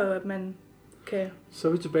kræver jo, at man kan... Så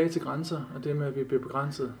er vi tilbage til grænser, og det med, at vi bliver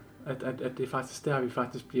begrænset. At det er faktisk der, vi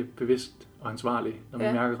faktisk bliver bevidst og ansvarlige, når vi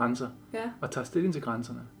mærker grænser. Ja. Og tager stilling til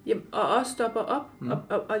grænserne. Jamen, og også stopper op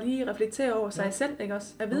og lige reflekterer over sig selv, ikke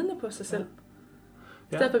også? Er vidne på sig selv.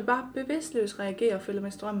 I stedet for at vi bare bevidstløst reagerer og følger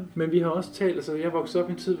med strømmen. Men vi har også talt, altså jeg voksede op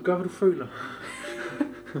i en tid, gør hvad du føler.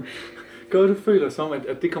 Gør hvad du føler som,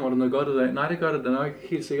 at det kommer der noget godt ud af. Nej, det gør det da nok ikke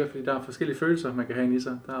helt sikkert, fordi der er forskellige følelser, man kan have i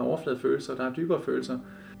sig. Der er overfladefølelser, der er dybere følelser.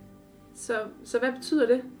 Så hvad betyder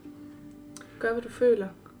det? Gør hvad du føler.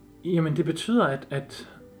 Jamen det betyder, at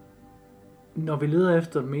når vi leder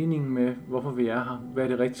efter meningen med, hvorfor vi er her, hvad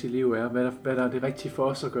det rigtige liv er, hvad der er det rigtige for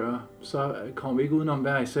os at gøre, så kommer vi ikke udenom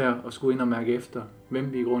hver især at skulle ind og mærke efter,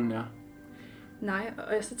 hvem vi i grunden er. Nej,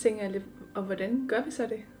 og så tænker jeg lidt, og hvordan gør vi så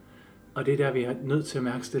det? Og det er der, vi er nødt til at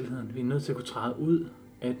mærke stilheden. Vi er nødt til at kunne træde ud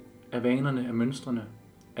af vanerne, af mønstrene,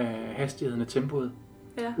 af hastigheden, af tempoet,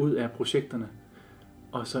 ud af projekterne,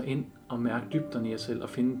 og så ind og mærke dybderne i os selv og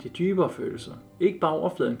finde de dybere følelser. Ikke bare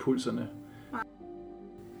overfladeimpulserne.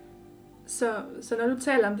 Så når du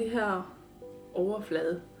taler om de her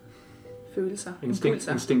overflade følelser,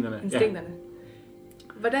 instinkterne.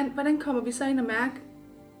 Hvordan kommer vi så ind og mærke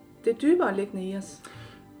det dybere liggende i os?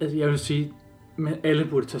 Altså, jeg vil sige, men alle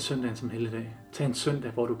burde tage søndagen som helligdag. Tag en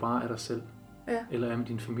søndag, hvor du bare er dig selv. Ja. Eller er med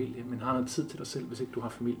din familie, men har noget tid til dig selv, hvis ikke du har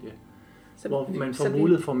familie. Hvor man får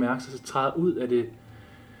mulighed for at mærke sig, så træde ud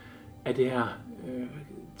af det her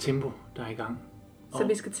tempo, der er i gang. Så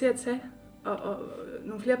vi skal til at tage og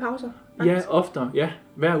nogle flere pauser? Faktisk. Ja, oftere. Ja,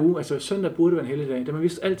 hver uge. Altså søndag burde være en helligdag. Det man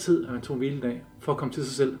vidste altid, at man tog en hviledag for at komme til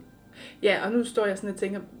sig selv. Ja, og nu står jeg sådan og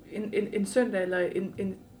tænker, en søndag eller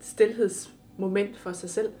en stilhedsmoment for sig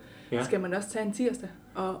selv, skal man også tage en tirsdag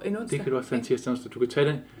og en onsdag? Det kan du også tage en tirsdag og onsdag. Du kan tage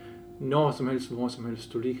den når som helst, hvor som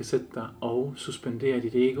helst. Du lige kan sætte dig og suspendere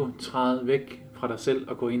dit ego, træde væk fra dig selv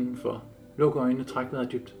og gå indenfor. Luk øjnene, træk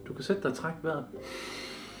vejret dybt. Du kan sætte dig og trække vejret.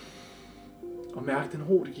 Og mærke den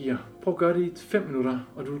ro, det giver. Prøv at gøre det i 5 minutter,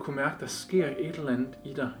 og du vil kunne mærke, at der sker et eller andet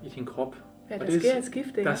i dig, i din krop. Ja, der sker et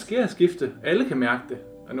skifte. Der sker et skifte. Alle kan mærke det.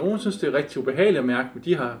 Og nogen synes, det er rigtig ubehageligt at mærke, men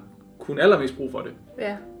de har kun allermest brug for det.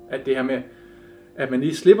 Ja. At det her med, at man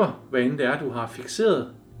lige slipper, hvad end det er, du har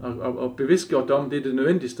fikseret og bevidstgjort om, det er det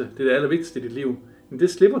nødvendigste, det er det allervigtigste i dit liv. Men det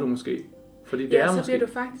slipper du måske. Fordi det er så måske... bliver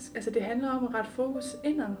du faktisk, altså det handler om at rette fokus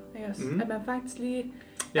indad, at man faktisk lige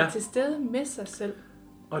er til stede med sig selv.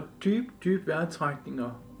 Og dyb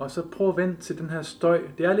vejrtrækninger, og så prøv at vente til den her støj.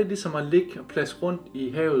 Det er lidt ligesom at ligge og plaske rundt i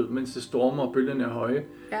havet, mens det stormer og bølgerne er høje.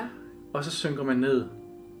 Ja. Og så synker man ned.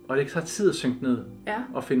 Og det tager tid at synke ned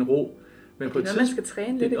og finde ro. Men det er noget, man skal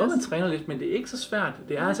træne lidt. Det er noget, man træner lidt, men det er ikke så svært.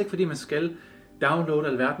 Det er altså ikke, fordi man skal downloade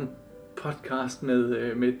alverden podcast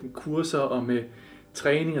med kurser og med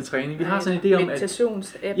træning. Vi har sådan en idé om,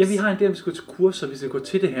 meditationsapps. Ja, vi har en idé om, at vi skal til kurser, vi skal gå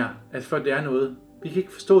til det her, at for det er noget. Vi kan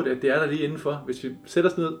ikke forstå det, at det er der lige indenfor. Hvis vi sætter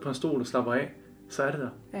os ned på en stol og slapper af, så er det der.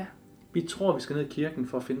 Ja. Vi tror, vi skal ned i kirken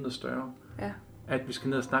for at finde noget større. Ja. At vi skal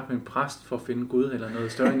ned og snakke med en præst for at finde Gud eller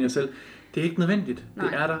noget større end jer selv. Det er ikke nødvendigt. Nej.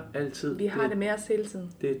 Det er der altid. Vi har det med os hele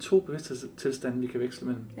tiden. Det er 2 bevidsthedstilstande, vi kan veksle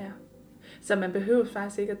mellem. Ja. Så man behøver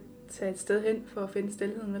faktisk ikke at tage et sted hen for at finde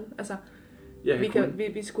stilheden, vel? Altså,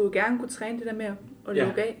 vi skulle jo gerne kunne træne det der med at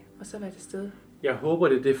lukke af, og så være til stede. Jeg håber,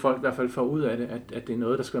 det er det, folk i hvert fald får ud af det, at det er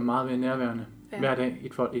noget, der skal være meget mere nærværende hver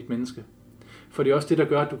dag i et menneske. For det er også det, der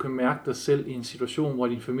gør, at du kan mærke dig selv i en situation, hvor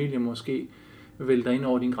din familie måske vælter ind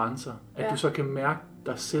over dine grænser. At du så kan mærke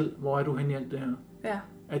dig selv, hvor er du hen i alt det her. Ja.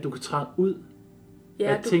 At du kan træde ud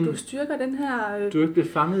af ting. Du styrker den her du er ikke blevet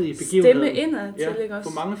fanget i begivenheden. Stemme indad til, ikke også?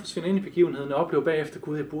 For mange forsvinder ind i begivenheden og oplever bagefter,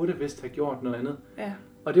 gud, jeg burde vist have gjort noget andet. Ja.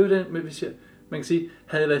 Og det er jo den, hvis man kan sige,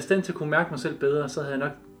 havde jeg været i stand til at kunne mærke mig selv bedre, så havde jeg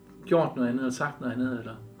nok gjort noget andet, eller sagt noget andet,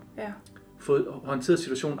 eller fået håndteret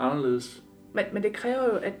situationen anderledes. Men det kræver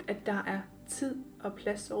jo, at der er tid og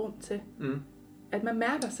plads og rum til, at man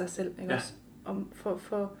mærker sig selv, ikke også?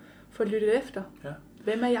 For lyttet efter. Ja.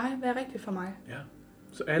 Hvem er jeg? Hvad er rigtigt for mig? Ja.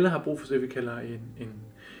 Så alle har brug for det, vi kalder en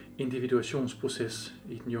individuationsproces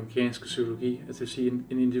i den jungianske psykologi. Altså sige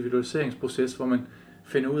en individualiseringsproces, hvor man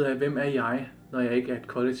finder ud af, hvem er jeg, når jeg ikke er et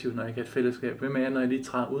kollektiv, når jeg ikke er et fællesskab. Hvem er jeg, når jeg lige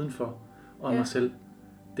træder udenfor og mig selv.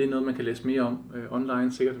 Det er noget, man kan læse mere om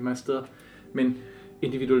online, sikkert en masse steder. Men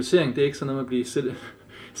individualisering, det er ikke sådan noget, man bliver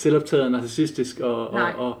selvoptaget og narcissistisk,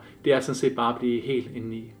 og det er sådan set bare at blive helt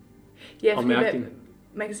inde i og mærke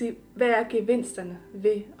man kan sige, hvad er gevinsterne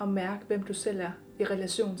ved at mærke, hvem du selv er i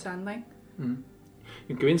relation til andre, ikke? Mm.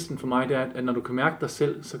 Gevinsten for mig, det er, at når du kan mærke dig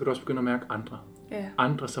selv, så kan du også begynde at mærke andre. Ja.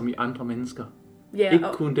 Andre som i andre mennesker. Ja, ikke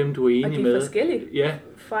kun dem, du er enig med. Og de er forskellige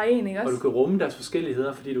fra en, ikke også? Og du kan rumme deres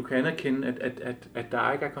forskelligheder, fordi du kan anerkende, at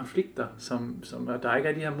der ikke er konflikter, at der ikke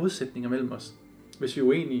er de her modsætninger mellem os. Hvis vi er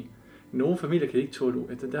uenige. Nogle familier kan ikke tåle,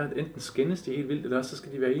 at der enten skændes de helt vildt, eller også så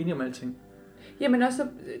skal de være enige om alting. Jamen også,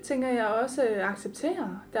 tænker jeg også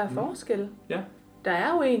acceptere, der er forskel. Ja. Der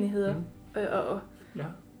er uenigheder.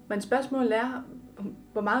 Men spørgsmålet er,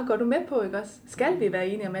 hvor meget går du med på, ikke også? Skal vi være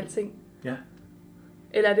enige om alting? Ja.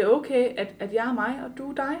 Eller er det okay, at jeg er mig, og du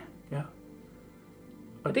er dig? Ja.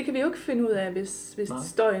 Og det kan vi jo ikke finde ud af, hvis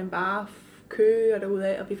støjen bare kører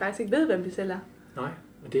derudad, og vi faktisk ikke ved, hvem vi selv er. Nej,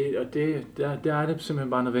 der er det simpelthen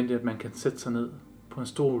bare nødvendigt, at man kan sætte sig ned på en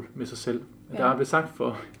stol med sig selv. Ja. Der er blevet sagt det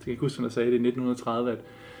kan jeg ikke huske, som jeg sagde det i 1930, at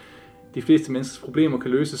de fleste menneskers problemer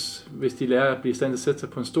kan løses, hvis de lærer at blive i stand til at sætte sig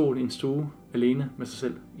på en stol i en stue alene med sig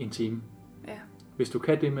selv i en time. Ja. Hvis du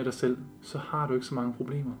kan det med dig selv, så har du ikke så mange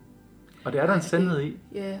problemer. Og det er der en sandhed i.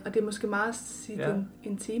 Ja, og det er måske meget at sige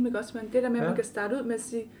en time, ikke også? Men det der med, at man kan starte ud med at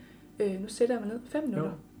sige, nu sætter jeg mig ned 5 minutter.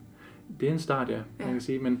 Jo. Det er en start, man kan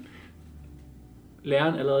sige, men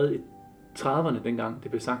læreren allerede i 30'erne dengang,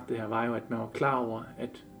 det blev sagt det her, var jo, at man var klar over,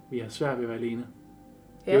 at vi har svært ved at være alene.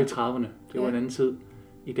 Det var i 30'erne, det var en anden tid.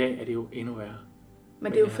 I dag er det jo endnu værre.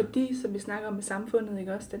 Men det er jo fordi, som vi snakker om i samfundet,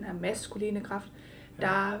 ikke også, den her maskuline kraft,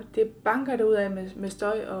 det banker derud af med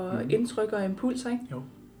støj og indtryk og impulser, ikke? Jo,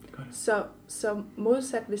 det gør det. Så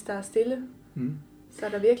modsat, hvis der er stille, så er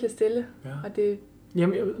der virkelig stille. Ja. Og det...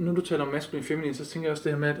 Jamen, når du taler om maskulin og feminin, så tænker jeg også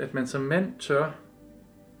det her med, at man som mand tør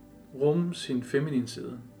rumme sin feminine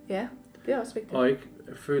side. Ja, det er også vigtigt. Og ikke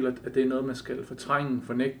føler, at det er noget, man skal fortrænge,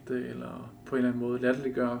 fornægte, eller på en eller anden måde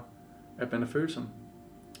latterliggøre, at man er følsom.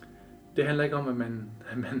 Det handler ikke om, at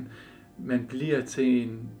man bliver til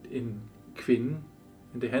en kvinde.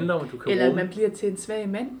 Men det handler om, at du kan eller rumme... Eller man bliver til en svag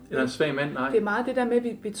mand. Eller en svag mand, nej. Det er meget det der med,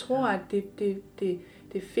 at vi tror, at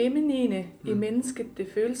det feminine i mennesket, det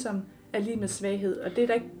følsomme, er lige med svaghed. Og det er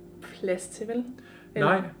der ikke plads til, vel?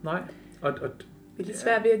 Eller? Nej. Det er lidt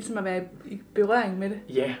svært ved ligesom at være i berøring med det.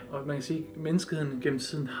 Ja, og man kan sige, at menneskeheden gennem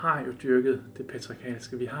tiden har jo dyrket det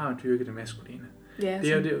patriarkalske. Vi har jo dyrket det maskuline. Ja,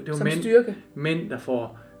 det er jo som styrke. Mænd, der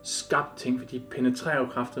får skabt ting, for de penetrerer jo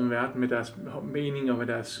kraften med verden, med deres meninger, med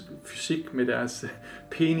deres fysik, med deres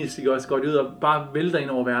penis, de også går ud og bare vælter ind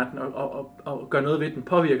over verden og gør noget ved den,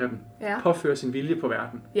 påvirker den, påfører sin vilje på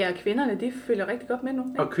verden. Ja, og kvinderne, de følger rigtig godt med nu.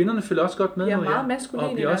 Ikke? Og kvinderne følger også godt med nu, meget maskuline.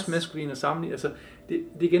 Og bliver også maskuline og sammenlignet. Altså, det er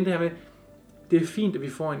igen det her med, det er fint, at vi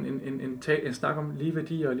får en snak om lige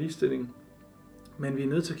værdier og ligestilling, men vi er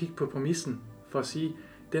nødt til at kigge på præmissen for at sige,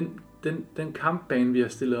 den kampbane, vi har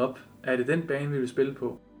stillet op, er det den bane, vi vil spille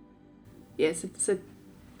på? Ja, så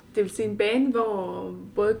det vil sige en bane, hvor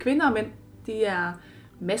både kvinder og mænd, de er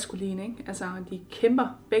maskuline, ikke? Altså, de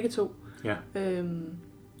kæmper begge to. Ja.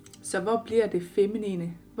 Så hvor bliver det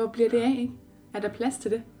feminine? Hvor bliver det af, ikke? Er der plads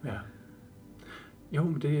til det? Ja. Jo,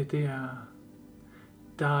 men det er...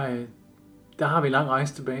 Der har vi en lang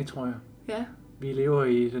rejse tilbage, tror jeg. Ja. Vi lever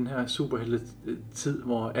i den her superhelte-tid,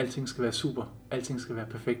 hvor alting skal være super, alting skal være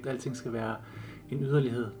perfekt, alting skal være en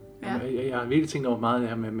yderlighed. Ja. Jeg har virkelig tænkt over meget det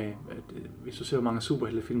her med at hvis du ser, hvor mange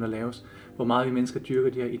superheltefilm der laves, hvor meget vi mennesker dyrker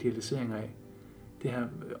de her idealiseringer af. det her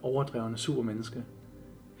overdrevne supermenneske,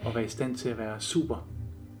 og være i stand til at være super.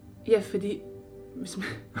 Ja, fordi,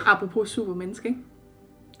 apropos supermenneske, ikke?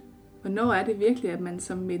 Hvornår er det virkelig, at man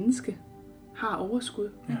som menneske har overskud?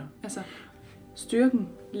 Ja. Altså, styrken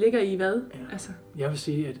ligger i hvad? Ja. Altså. Jeg vil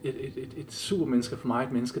sige, at et supermenneske for mig er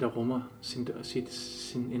et menneske, der rummer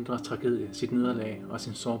sin indre tragedie, sit nederlag og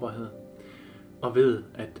sin sårbarhed. Og ved,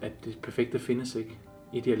 at det perfekte findes ikke.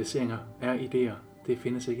 Idealiseringer er idéer. Det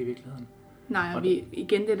findes ikke i virkeligheden. Nej, og vi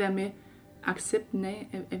igen det der med accepten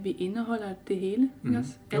af, at vi indeholder det hele, ikke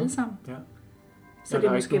også? Alle sammen. Ja. Så det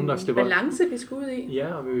er måske en balance, vi skal ud i.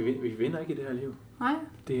 Ja, og vi vinder ikke i det her liv. Nej.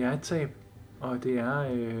 Det er et tab, og det er...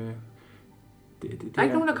 der er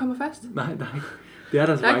ikke nogen, der kommer først. Nej, der er ikke. Det er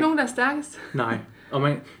der er ikke nogen, der er stærkest. Nej. Og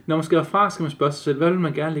når man skal herfra, skal man spørge sig selv, hvad vil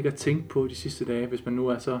man gerne ligge og tænke på de sidste dage, hvis man nu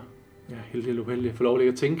er så heldig eller uheldig at få lov at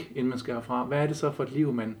ligge og tænke, inden man skal herfra. Hvad er det så for et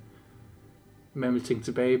liv, man vil tænke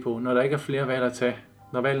tilbage på, når der ikke er flere valg at tage,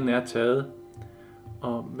 når valgene er taget,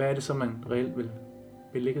 og hvad er det så, man reelt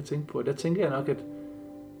vil ligge og tænke på? Der tænker jeg nok, at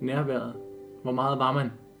nærværet, hvor meget var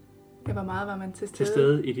man? Ja, hvor meget var man til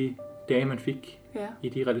stede i de dage, man fik, ja. I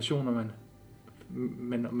de relationer,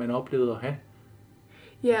 man oplevede at have.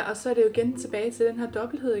 Ja, og så er det jo igen tilbage til den her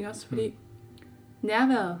dobbelthed, ikke også? Fordi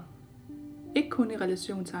nærværet, ikke kun i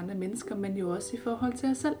relation til andre mennesker, men jo også i forhold til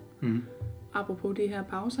os selv. Apropos de her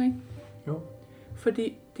pauser, ikke? Jo.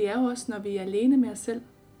 Fordi det er jo også, når vi er alene med os selv,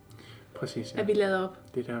 præcis, ja. At vi lader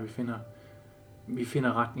op. Det er der, vi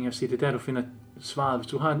finder retning. Jeg siger, det er der, du finder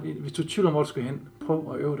svaret. Hvis du tvivler om, hvor du skal hen,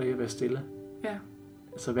 prøv at øve dig i at være stille. Ja.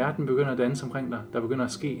 Altså verden begynder at danse omkring dig. Der begynder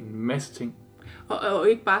at ske en masse ting. Og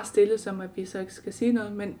ikke bare stille, som at vi så ikke skal sige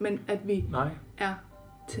noget, men at vi er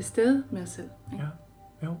til stede med os selv. Ikke?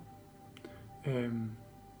 Ja, jo.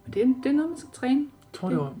 Det er noget, man skal træne. Jeg tror,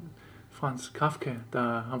 det var Franz Kafka,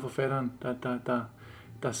 ham forfatteren,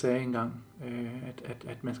 der sagde engang,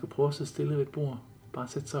 at man skal prøve at sidde stille ved et bord. Bare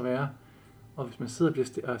sætte sig og være. Og hvis man sidder og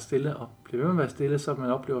bliver stille og bliver ved med at være stille, så man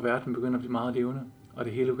oplever, at verden begynder at blive meget levende, og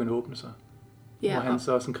det hele begynder at åbne sig. Ja, og han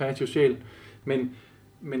så også en kreativ sjæl.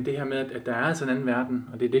 Men det her med, at der er altså en anden verden,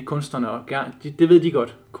 og det er det kunstnerne, og det ved de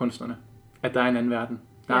godt, kunstnerne, at der er en anden verden.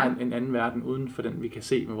 Der er en anden verden uden for den, vi kan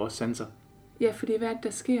se med vores sanser. Ja, fordi hvad der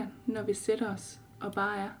sker, når vi sætter os og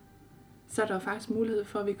bare er, så er der jo faktisk mulighed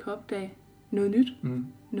for, at vi kan opdage noget nyt,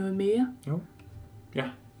 noget mere. Jo. Ja.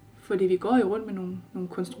 Fordi vi går jo rundt med nogle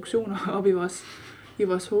konstruktioner op i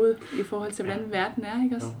vores hoved i forhold til, hvordan verden er,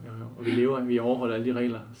 ikke også? Jo. Og vi overholder alle de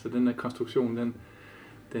regler, så den der konstruktion,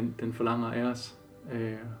 den forlanger af os.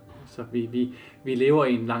 Så vi lever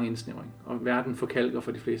i en lang indsnævring, og verden forkalker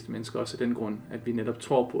for de fleste mennesker også af den grund, at vi netop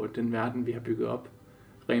tror på, at den verden, vi har bygget op,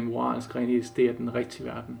 rent moralsk, rent etisk, det er den rigtige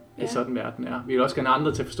verden. Det er sådan, verden er. Vi vil også gerne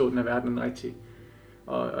andre til at forstå, at den her verden er den rigtige.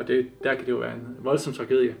 Og der kan det jo være en voldsom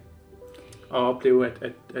tragedie at opleve,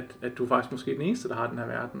 at du faktisk måske er den eneste, der har den her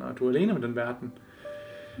verden, og du er alene med den verden.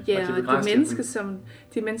 Ja, og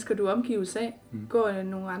de mennesker, du omgives af, går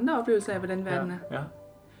nogle andre oplevelser af, hvordan verden er. Ja.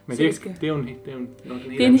 Men det er jo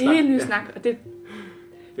en helt ny snak, og det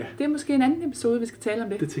er måske en anden episode, vi skal tale om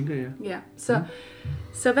det. Det tænker jeg. Ja.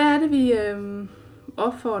 Så hvad er det, vi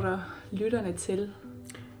opfordrer lytterne til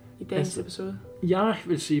i dagens episode? Jeg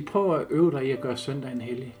vil sige, prøv at øve dig i at gøre søndagen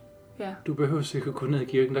hellig. Ja. Du behøver ikke at gå ned i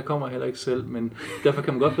kirken, der kommer heller ikke selv, men derfor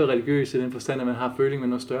kan man godt være religiøs i den forstand, at man har føling med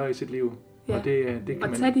noget større i sit liv. Ja. Og det kan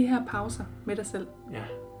man tage de her pauser med dig selv. Ja.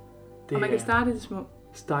 Og man kan starte i det små.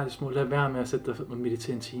 Start i små. Lad være med at sætte dig og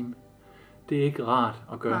meditere en time. Det er ikke rart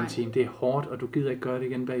at gøre en time. Det er hårdt, og du gider ikke gøre det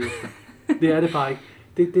igen bagefter. Det er det bare ikke.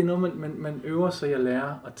 Det er noget, man øver sig i at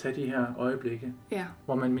lære at tage de her øjeblikke,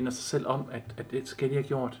 hvor man minder sig selv om, at det skal de have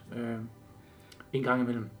gjort en gang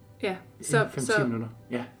imellem. Ja. 5-10 minutter.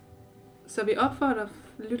 Ja. Så vi opfordrer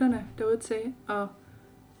lytterne derude til at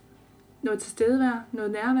noget tilstedevær,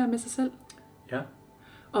 noget nærvær med sig selv. Ja.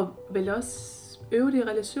 Og vel også øve det i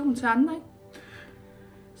relation til andre, ikke?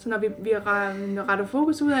 Så når vi retter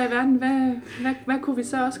fokus ud af i verden, hvad kunne vi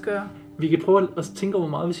så også gøre? Vi kan prøve at tænke over,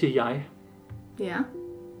 hvor meget vi siger jeg. Ja.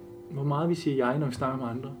 Hvor meget vi siger jeg, når vi snakker med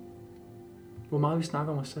andre. Hvor meget vi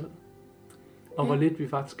snakker om os selv. Og hvor lidt vi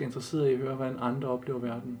faktisk er interesseret i at høre, hvordan andre oplever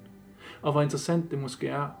verden. Og hvor interessant det måske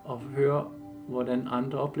er at høre, hvordan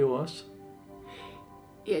andre oplever os.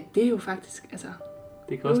 Ja, det er jo faktisk, altså...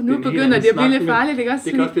 Nu begynder det at blive lidt farligt, ikke også?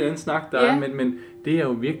 Det kan også blive en anden snak, der er, men det er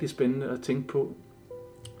jo virkelig spændende at tænke på.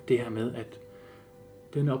 Det her med, at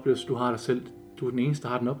den oplevelse, du har dig selv, du er den eneste, der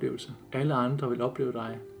har den oplevelse. Alle andre vil opleve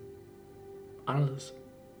dig anderledes.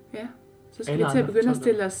 Ja, så skal vi til at begynde at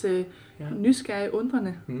stille os nysgerrige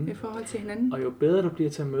undrende i forhold til hinanden. Og jo bedre du bliver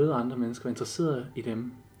til at møde andre mennesker og interesseret i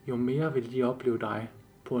dem, jo mere vil de opleve dig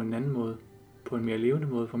på en anden måde, på en mere levende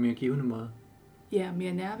måde, på en mere givende måde. Ja,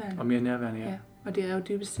 mere nærværende. Og mere nærværende, ja. Og det er jo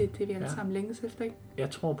dybest set det, vi alle sammen længes efter, ikke? Jeg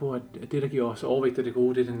tror på, at det, der giver os overvægt af det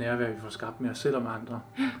gode, det er det nærvær, vi får skabt med os selv og med andre.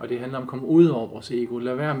 Og det handler om at komme ud over vores ego.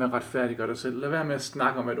 Lad være med at retfærdiggøre dig selv. Lad være med at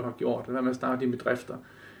snakke om, hvad du har gjort. Lad være med at snakke om dine bedrifter.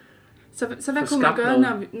 Så hvad kunne man gøre,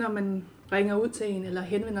 når man ringer ud til en, eller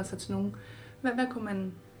henvender sig til nogen? Hvad kunne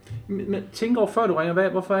man... Men tænk over, før du ringer,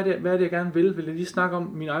 hvad er det, jeg gerne vil? Vil jeg lige snakke om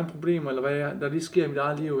mine egne problemer, eller hvad der lige sker i mit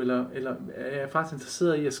eget liv? Eller er jeg faktisk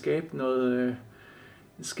interesseret i at skabe noget...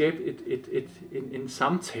 en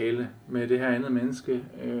samtale med det her andet menneske,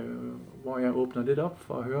 hvor jeg åbner lidt op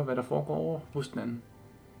for at høre, hvad der foregår over hos den anden.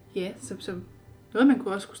 Ja, så noget man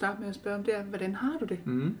kunne også kunne starte med at spørge om, det er, hvordan har du det?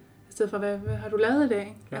 I stedet for, hvad har du lavet i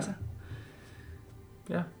dag? Ja. Altså.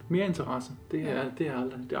 Ja, mere interesse. Det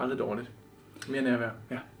er aldrig dårligt. Mere nærvær,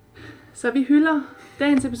 ja. Så vi hylder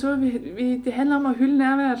dagens episode. Det handler om at hylde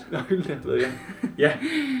nærværet. Ja, hylde nærværet, ja. Ja,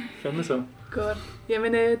 fandme så. Godt.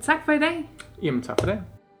 Jamen, tak for i dag. Jamen, tak for det.